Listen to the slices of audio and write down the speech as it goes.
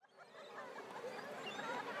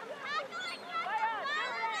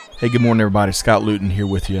Hey, good morning, everybody. Scott Luton here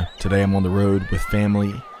with you. Today I'm on the road with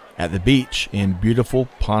family at the beach in beautiful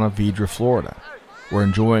Ponte Vedra, Florida. We're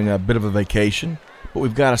enjoying a bit of a vacation, but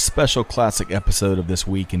we've got a special classic episode of This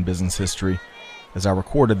Week in Business History, as I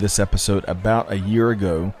recorded this episode about a year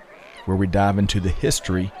ago, where we dive into the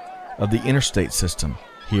history of the interstate system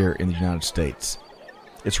here in the United States.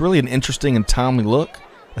 It's really an interesting and timely look,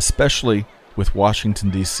 especially with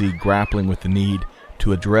Washington, D.C. grappling with the need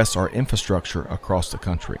to address our infrastructure across the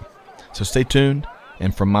country. So stay tuned,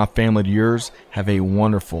 and from my family to yours, have a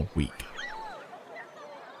wonderful week.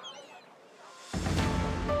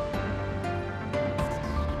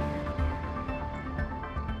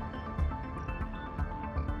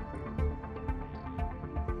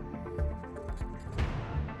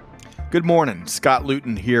 Good morning. Scott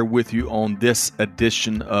Luton here with you on this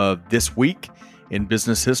edition of This Week in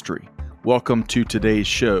Business History. Welcome to today's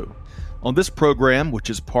show. On this program,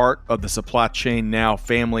 which is part of the Supply Chain Now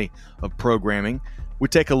family of programming, we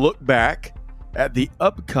take a look back at the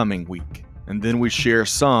upcoming week, and then we share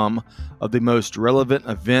some of the most relevant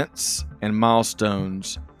events and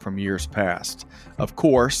milestones from years past. Of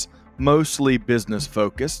course, mostly business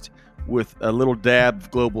focused, with a little dab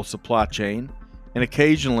of global supply chain, and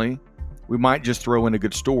occasionally we might just throw in a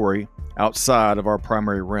good story outside of our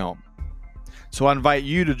primary realm. So I invite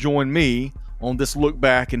you to join me on this look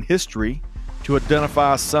back in history to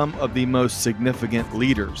identify some of the most significant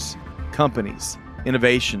leaders, companies,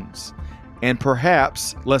 innovations, and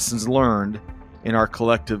perhaps lessons learned in our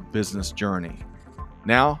collective business journey.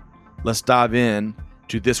 Now, let's dive in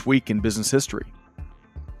to This Week in Business History.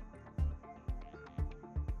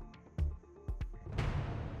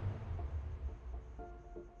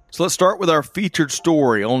 So let's start with our featured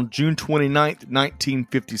story. On June 29th,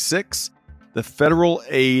 1956, the Federal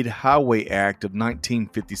Aid Highway Act of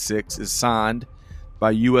 1956 is signed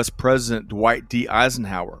by U.S. President Dwight D.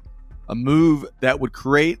 Eisenhower, a move that would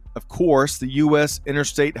create, of course, the U.S.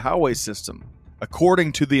 interstate highway system.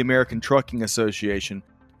 According to the American Trucking Association,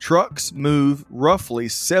 trucks move roughly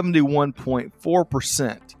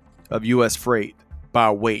 71.4% of U.S. freight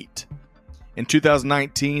by weight. In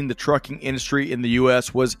 2019, the trucking industry in the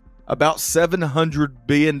U.S. was about $700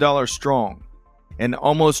 billion strong, and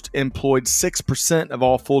almost employed 6% of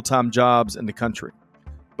all full-time jobs in the country.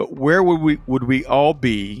 But where would we all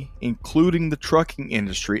be, including the trucking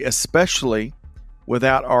industry, especially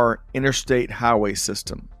without our interstate highway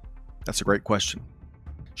system? That's a great question.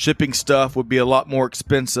 Shipping stuff would be a lot more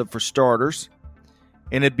expensive for starters,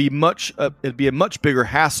 and it'd be a much bigger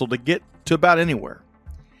hassle to get to about anywhere.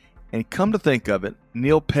 And come to think of it,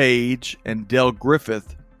 Neil Page and Del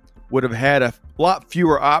Griffith would have had a lot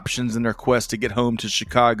fewer options in their quest to get home to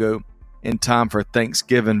Chicago in time for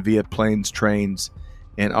Thanksgiving via planes, trains,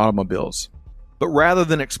 and automobiles. But rather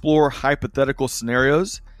than explore hypothetical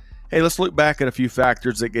scenarios, hey, let's look back at a few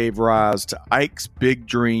factors that gave rise to Ike's big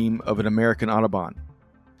dream of an American Autobahn.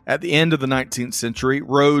 At the end of the 19th century,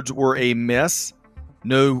 roads were a mess.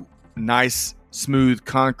 No nice, smooth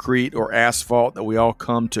concrete or asphalt that we all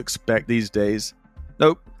come to expect these days.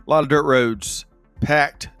 Nope, a lot of dirt roads,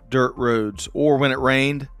 packed dirt roads, or when it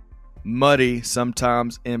rained, muddy,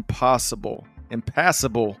 sometimes impossibly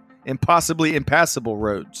impassable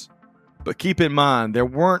roads. But keep in mind, there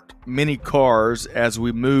weren't many cars as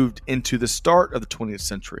we moved into the start of the 20th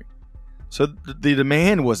century. So the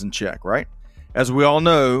demand was in check, right? As we all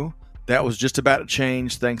know, that was just about to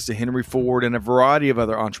change thanks to Henry Ford and a variety of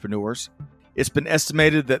other entrepreneurs. It's been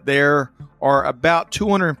estimated that there are about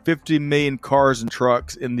 250 million cars and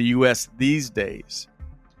trucks in the U.S. these days.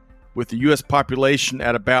 With the U.S. population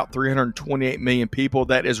at about 328 million people,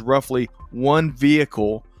 that is roughly one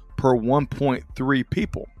vehicle per 1.3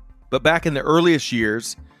 people. But back in the earliest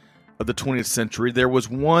years of the 20th century, there was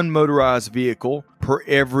one motorized vehicle per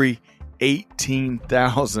every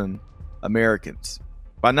 18,000 Americans.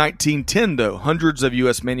 By 1910, though, hundreds of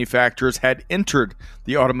U.S. manufacturers had entered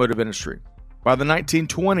the automotive industry. By the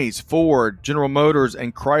 1920s, Ford, General Motors,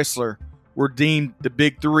 and Chrysler were deemed the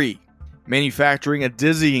big three, manufacturing a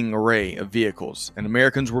dizzying array of vehicles, and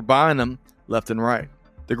Americans were buying them left and right.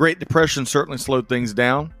 The Great Depression certainly slowed things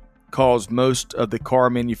down, caused most of the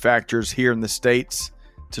car manufacturers here in the States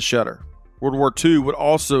to shutter. World War II would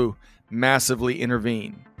also massively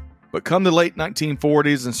intervene. But come the late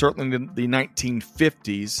 1940s and certainly the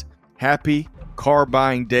 1950s, happy car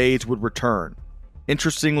buying days would return.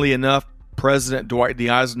 Interestingly enough, President Dwight D.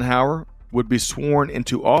 Eisenhower would be sworn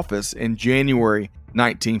into office in January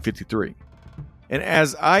 1953. And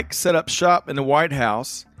as Ike set up shop in the White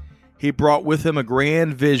House, he brought with him a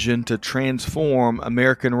grand vision to transform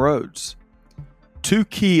American roads. Two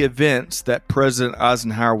key events that President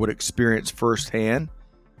Eisenhower would experience firsthand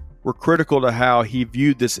were critical to how he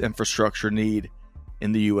viewed this infrastructure need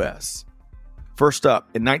in the U.S. First up,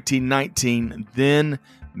 in 1919, then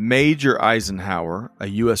Major Eisenhower, a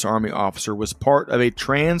U.S. Army officer, was part of a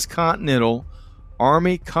transcontinental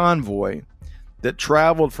Army convoy that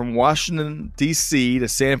traveled from Washington, D.C. to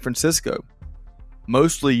San Francisco,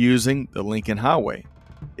 mostly using the Lincoln Highway.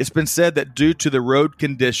 It's been said that due to the road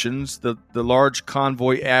conditions, the large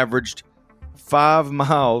convoy averaged 5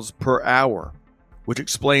 miles per hour, which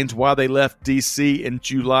explains why they left D.C. in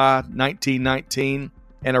July 1919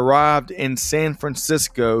 and arrived in San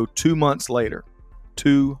Francisco 2 months later.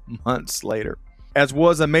 2 months later. As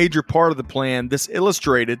was a major part of the plan, this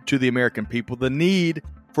illustrated to the American people the need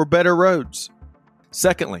for better roads.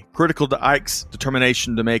 Secondly, critical to Ike's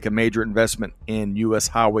determination to make a major investment in U.S.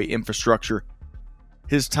 highway infrastructure,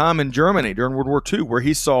 his time in Germany during World War II, where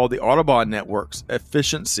he saw the Autobahn network's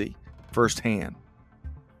efficiency firsthand.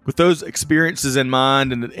 With those experiences in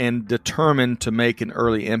mind and determined to make an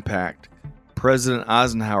early impact, President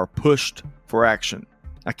Eisenhower pushed for action.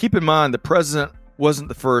 Now keep in mind, the president wasn't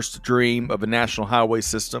the first to dream of a national highway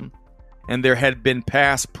system, and there had been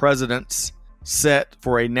past presidents set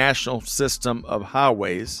for a national system of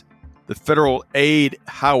highways. The Federal Aid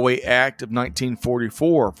Highway Act of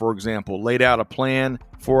 1944, for example, laid out a plan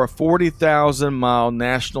for a 40,000-mile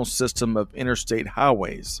national system of interstate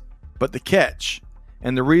highways. But the catch,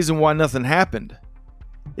 and the reason why nothing happened,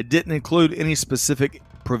 it didn't include any specific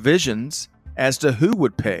provisions as to who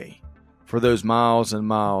would pay for those miles and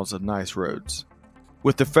miles of nice roads.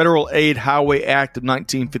 With the Federal Aid Highway Act of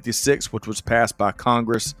 1956, which was passed by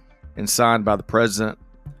Congress and signed by the President,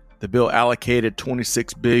 the bill allocated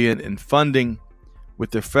 $26 billion in funding, with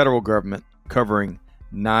the federal government covering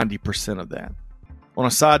 90% of that. On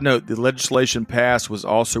a side note, the legislation passed was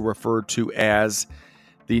also referred to as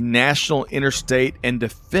the National Interstate and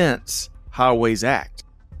Defense Highways Act.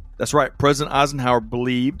 That's right, President Eisenhower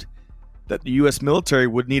believed that the U.S. military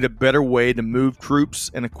would need a better way to move troops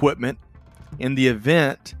and equipment in the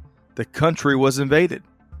event the country was invaded.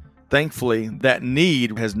 Thankfully, that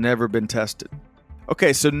need has never been tested.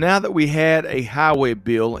 Okay, so now that we had a highway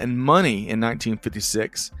bill and money in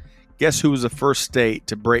 1956, guess who was the first state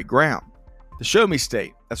to break ground? The Show Me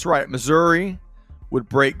State. That's right, Missouri would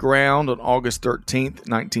break ground on August 13th,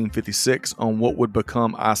 1956 on what would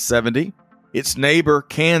become I-70. Its neighbor,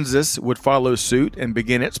 Kansas, would follow suit and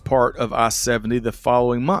begin its part of I-70 the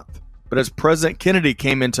following month. But as President Kennedy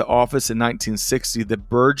came into office in 1960, the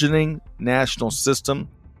burgeoning national system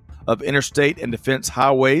of interstate and defense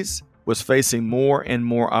highways was facing more and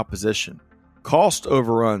more opposition. Cost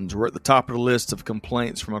overruns were at the top of the list of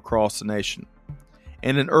complaints from across the nation.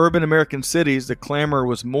 And in urban American cities, the clamor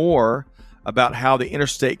was more about how the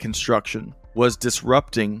interstate construction was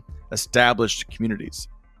disrupting established communities.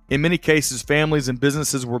 In many cases, families and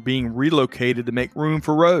businesses were being relocated to make room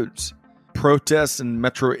for roads. Protests in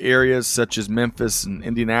metro areas such as Memphis and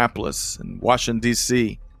Indianapolis and Washington,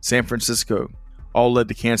 D.C., San Francisco, all led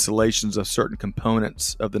to cancellations of certain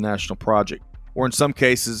components of the national project. Or in some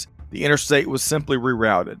cases, the interstate was simply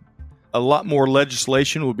rerouted. A lot more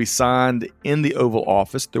legislation would be signed in the Oval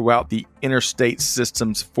Office throughout the interstate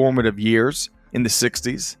system's formative years in the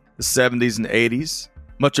 60s, the 70s, and 80s,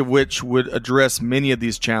 much of which would address many of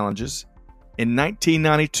these challenges. In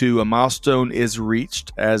 1992, a milestone is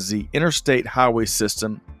reached as the interstate highway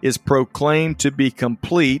system is proclaimed to be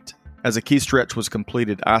complete, as a key stretch was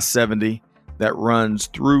completed, I-70, that runs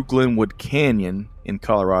through Glenwood Canyon in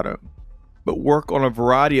Colorado. But work on a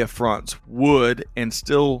variety of fronts would and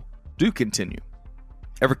still do continue.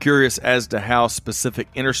 Ever curious as to how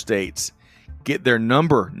specific interstates get their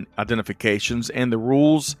number identifications and the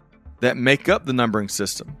rules that make up the numbering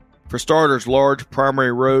system? For starters, large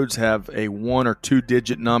primary roads have a 1 or 2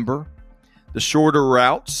 digit number. The shorter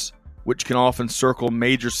routes, which can often circle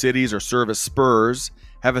major cities or serve as spurs,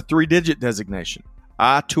 have a 3-digit designation.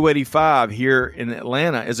 I-285 here in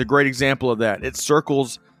Atlanta is a great example of that. It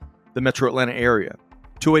circles the metro Atlanta area.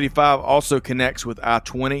 285 also connects with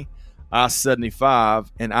I-20,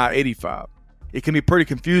 I-75, and I-85. It can be pretty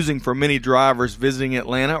confusing for many drivers visiting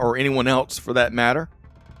Atlanta, or anyone else for that matter.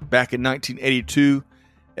 Back in 1982,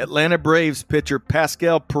 Atlanta Braves pitcher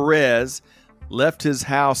Pascal Perez left his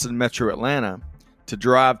house in metro Atlanta to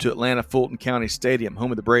drive to Atlanta Fulton County Stadium,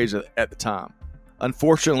 home of the Braves at the time.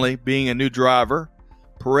 Unfortunately, being a new driver,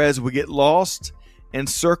 Perez would get lost and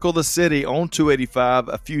circle the city on 285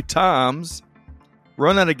 a few times,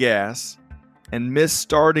 run out of gas, and miss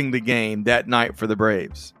starting the game that night for the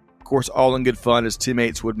Braves. Of course, all in good fun, his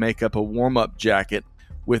teammates would make up a warm-up jacket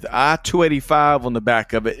with I-285 on the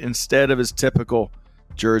back of it instead of his typical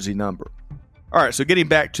jersey number. All right, so getting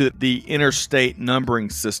back to the interstate numbering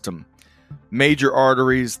system, major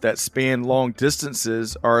arteries that span long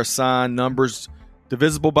distances are assigned numbers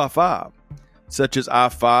divisible by 5, such as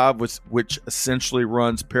I-5, which essentially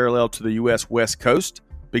runs parallel to the U.S. West Coast,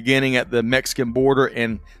 beginning at the Mexican border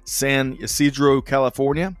in San Ysidro,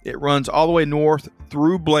 California. It runs all the way north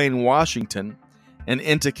through Blaine, Washington, and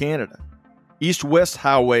into Canada. East-west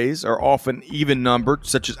highways are often even-numbered,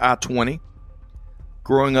 such as I-20.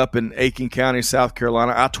 Growing up in Aiken County, South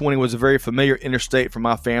Carolina, I-20 was a very familiar interstate for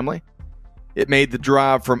my family. It made the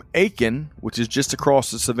drive from Aiken, which is just across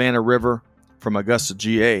the Savannah River from Augusta,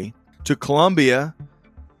 GA, to Columbia,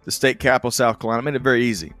 the state capital of South Carolina. It made it very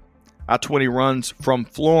easy. I-20 runs from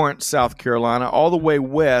Florence, South Carolina, all the way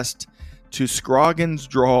west to Scroggins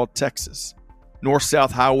Draw, Texas.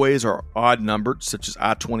 North-south highways are odd-numbered, such as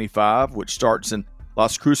I-25, which starts in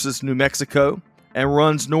Las Cruces, New Mexico, and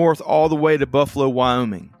runs north all the way to Buffalo,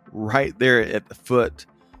 Wyoming, right there at the foot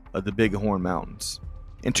of the Bighorn Mountains.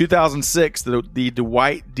 In 2006, the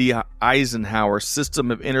Dwight D. Eisenhower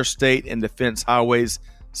System of Interstate and Defense Highways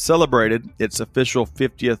celebrated its official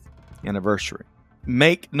 50th anniversary.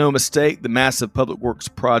 Make no mistake, the massive public works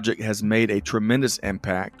project has made a tremendous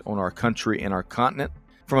impact on our country and our continent.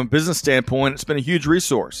 From a business standpoint, it's been a huge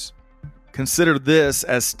resource. Consider this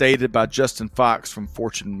as stated by Justin Fox from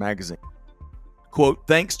Fortune magazine. Quote,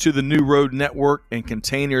 thanks to the new road network and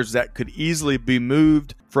containers that could easily be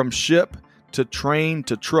moved from ship to train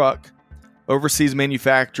to truck, overseas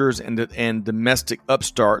manufacturers and domestic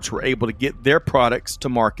upstarts were able to get their products to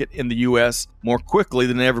market in the U.S. more quickly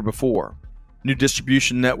than ever before. New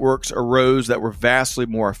distribution networks arose that were vastly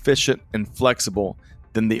more efficient and flexible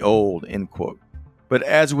than the old, end quote. But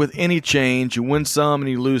as with any change, you win some and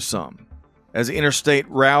you lose some. As the interstate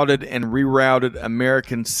routed and rerouted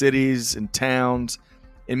American cities and towns,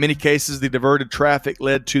 in many cases the diverted traffic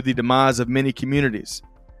led to the demise of many communities,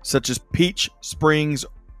 such as Peach Springs,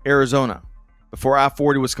 Arizona. Before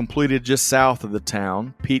I-40 was completed just south of the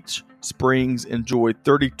town, Peach Springs enjoyed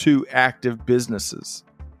 32 active businesses.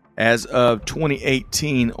 As of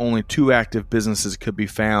 2018, only 2 active businesses could be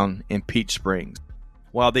found in Peach Springs.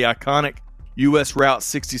 While the iconic U.S. Route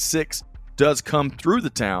 66 does come through the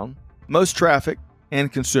town, most traffic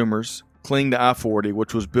and consumers cling to I-40,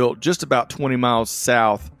 which was built just about 20 miles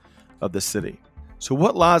south of the city. So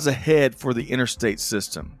what lies ahead for the interstate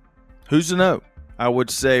system? Who's to know? I would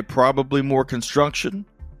say probably more construction,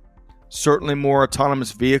 certainly more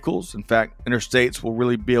autonomous vehicles. In fact, interstates will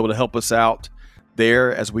really be able to help us out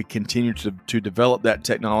there as we continue to develop that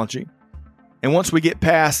technology. And once we get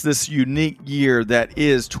past this unique year that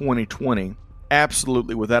is 2020,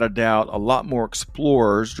 absolutely, without a doubt, a lot more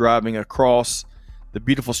explorers driving across the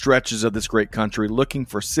beautiful stretches of this great country looking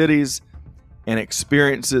for cities and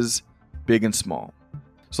experiences big and small.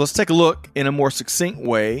 So let's take a look in a more succinct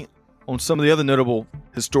way on some of the other notable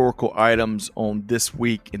historical items on this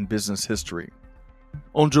week in business history.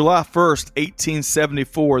 On July 1st,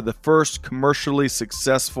 1874, the first commercially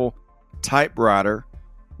successful typewriter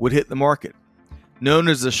would hit the market. Known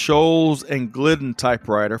as the Scholes and Glidden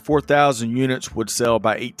typewriter, 4,000 units would sell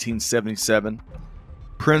by 1877,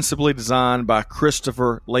 principally designed by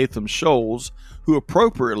Christopher Latham Scholes, who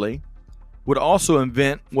appropriately would also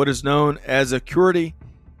invent what is known as a QWERTY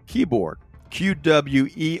keyboard,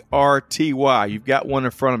 QWERTY. You've got one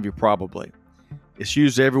in front of you probably. It's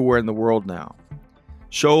used everywhere in the world now.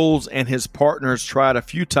 Scholes and his partners tried a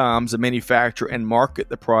few times to manufacture and market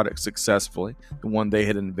the product successfully, the one they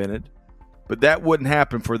had invented. But that wouldn't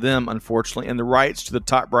happen for them, unfortunately, and the rights to the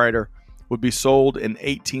typewriter would be sold in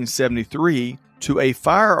 1873 to a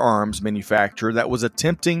firearms manufacturer that was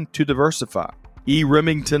attempting to diversify. E.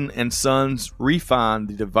 Remington and Sons refined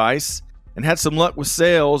the device and had some luck with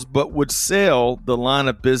sales, but would sell the line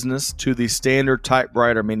of business to the Standard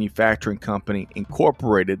Typewriter Manufacturing Company,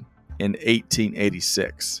 Incorporated, in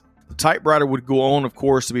 1886. The typewriter would go on, of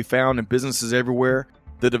course, to be found in businesses everywhere.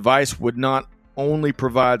 The device would not only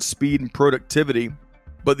provide speed and productivity,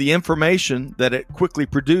 but the information that it quickly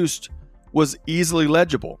produced was easily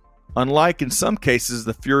legible, unlike in some cases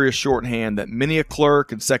the furious shorthand that many a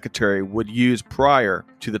clerk and secretary would use prior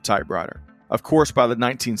to the typewriter. Of course, by the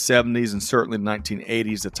 1970s and certainly the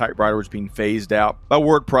 1980s, the typewriter was being phased out by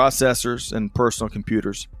word processors and personal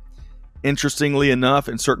computers. Interestingly enough,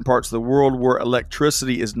 in certain parts of the world where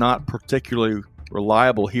electricity is not particularly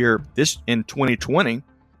reliable here in 2020,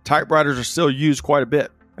 typewriters are still used quite a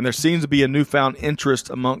bit, and there seems to be a newfound interest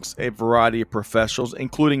amongst a variety of professionals,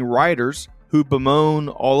 including writers who bemoan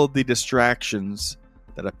all of the distractions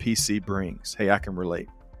that a PC brings. Hey, I can relate.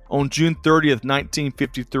 On June 30th,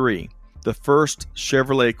 1953, the first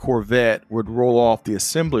Chevrolet Corvette would roll off the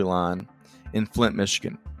assembly line in Flint,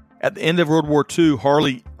 Michigan. At the end of World War II,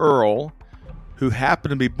 Harley Earl, who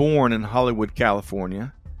happened to be born in Hollywood,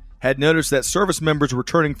 California, had noticed that service members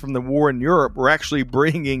returning from the war in Europe were actually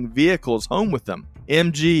bringing vehicles home with them,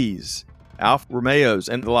 MGs, Alfa Romeos,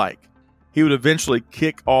 and the like. He would eventually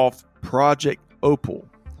kick off Project Opal,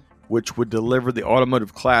 which would deliver the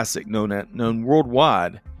automotive classic known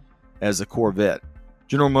worldwide as the Corvette.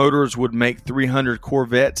 General Motors would make 300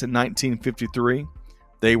 Corvettes in 1953.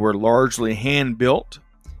 They were largely hand-built,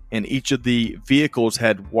 and each of the vehicles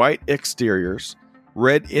had white exteriors,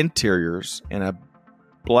 red interiors, and a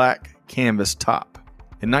black canvas top.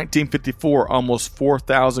 In 1954, almost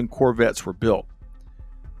 4,000 Corvettes were built,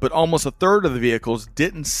 but almost a third of the vehicles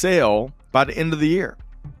didn't sell by the end of the year.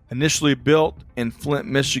 Initially built in Flint,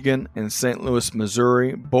 Michigan and St. Louis,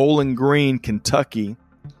 Missouri, Bowling Green, Kentucky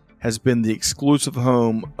has been the exclusive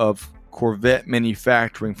home of Corvette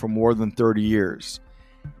manufacturing for more than 30 years.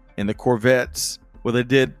 And the Corvettes, well, they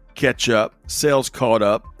did catch up, sales caught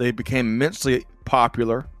up, they became immensely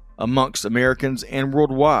popular amongst Americans and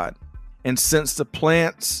worldwide. And since the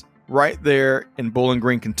plants right there in Bowling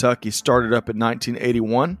Green, Kentucky started up in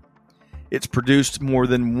 1981, it's produced more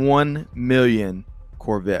than 1 million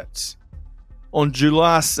Corvettes. On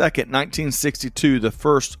July 2nd, 1962, the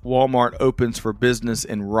first Walmart opens for business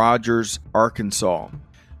in Rogers, Arkansas.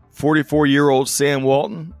 44-year-old Sam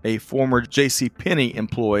Walton, a former JCPenney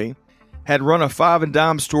employee, had run a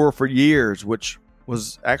five-and-dime store for years, which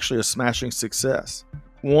was actually a smashing success.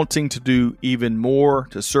 Wanting to do even more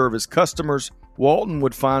to serve his customers, Walton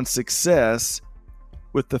would find success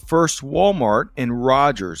with the first Walmart in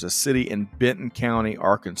Rogers, a city in Benton County,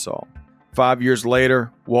 Arkansas. 5 years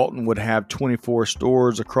later, Walton would have 24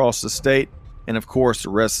 stores across the state, and of course, the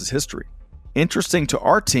rest is history. Interesting to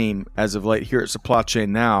our team as of late here at Supply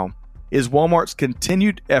Chain Now is Walmart's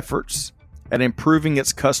continued efforts at improving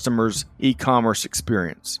its customers' e-commerce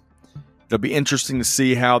experience. It'll be interesting to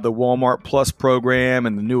see how the Walmart Plus program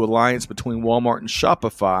and the new alliance between Walmart and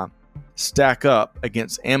Shopify stack up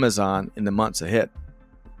against Amazon in the months ahead.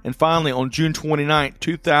 And finally, on June 29,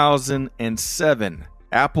 2007,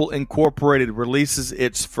 Apple Incorporated releases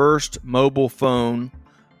its first mobile phone,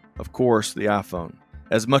 of course, the iPhone.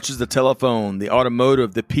 As much as the telephone, the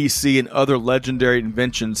automotive, the PC, and other legendary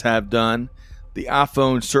inventions have done, the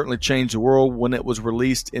iPhone certainly changed the world when it was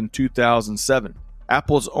released in 2007.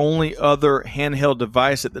 Apple's only other handheld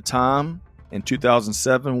device at the time, in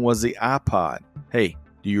 2007, was the iPod. Hey,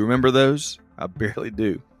 do you remember those? I barely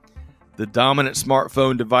do. The dominant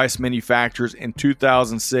smartphone device manufacturers in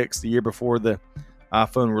 2006, the year before the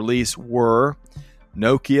iPhone release, were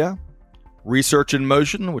Nokia, Research in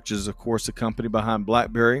Motion, which is, of course, the company behind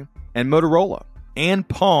BlackBerry, and Motorola. And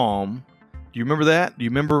Palm. Do you remember that? Do you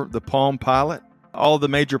remember the Palm Pilot? All of the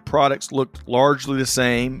major products looked largely the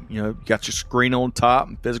same. You got your screen on top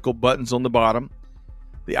and physical buttons on the bottom.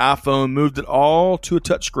 The iPhone moved it all to a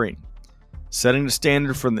touchscreen, setting the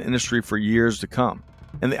standard for the industry for years to come.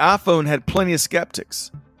 And the iPhone had plenty of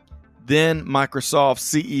skeptics. Then Microsoft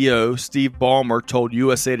CEO Steve Ballmer told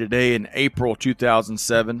USA Today in April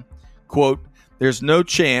 2007, quote, "There's no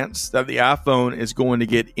chance that the iPhone is going to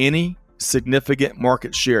get any significant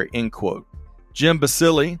market share," end quote. Jim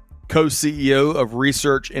Basile, co-CEO of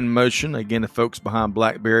Research in Motion, again the folks behind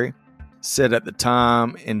BlackBerry, said at the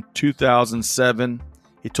time in 2007,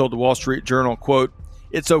 he told the Wall Street Journal, quote,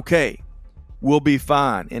 "It's okay. We'll be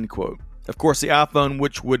fine," end quote. Of course, the iPhone,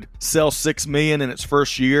 which would sell 6 million in its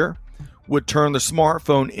first year, would turn the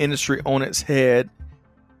smartphone industry on its head,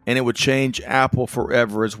 and it would change Apple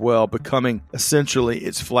forever as well, becoming essentially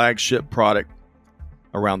its flagship product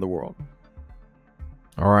around the world.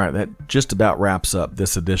 All right, that just about wraps up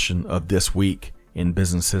this edition of This Week in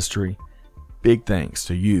Business History. Big thanks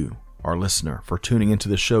to you, our listener, for tuning into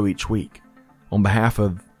the show each week. On behalf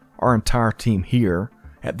of our entire team here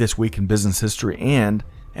at This Week in Business History and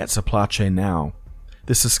at Supply Chain Now,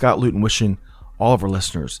 this is Scott Luton wishing all of our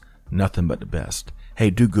listeners nothing but the best. Hey,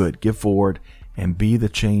 do good, give forward, and be the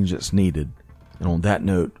change that's needed. And on that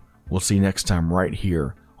note, we'll see you next time right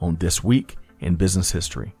here on This Week in Business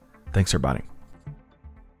History. Thanks, everybody.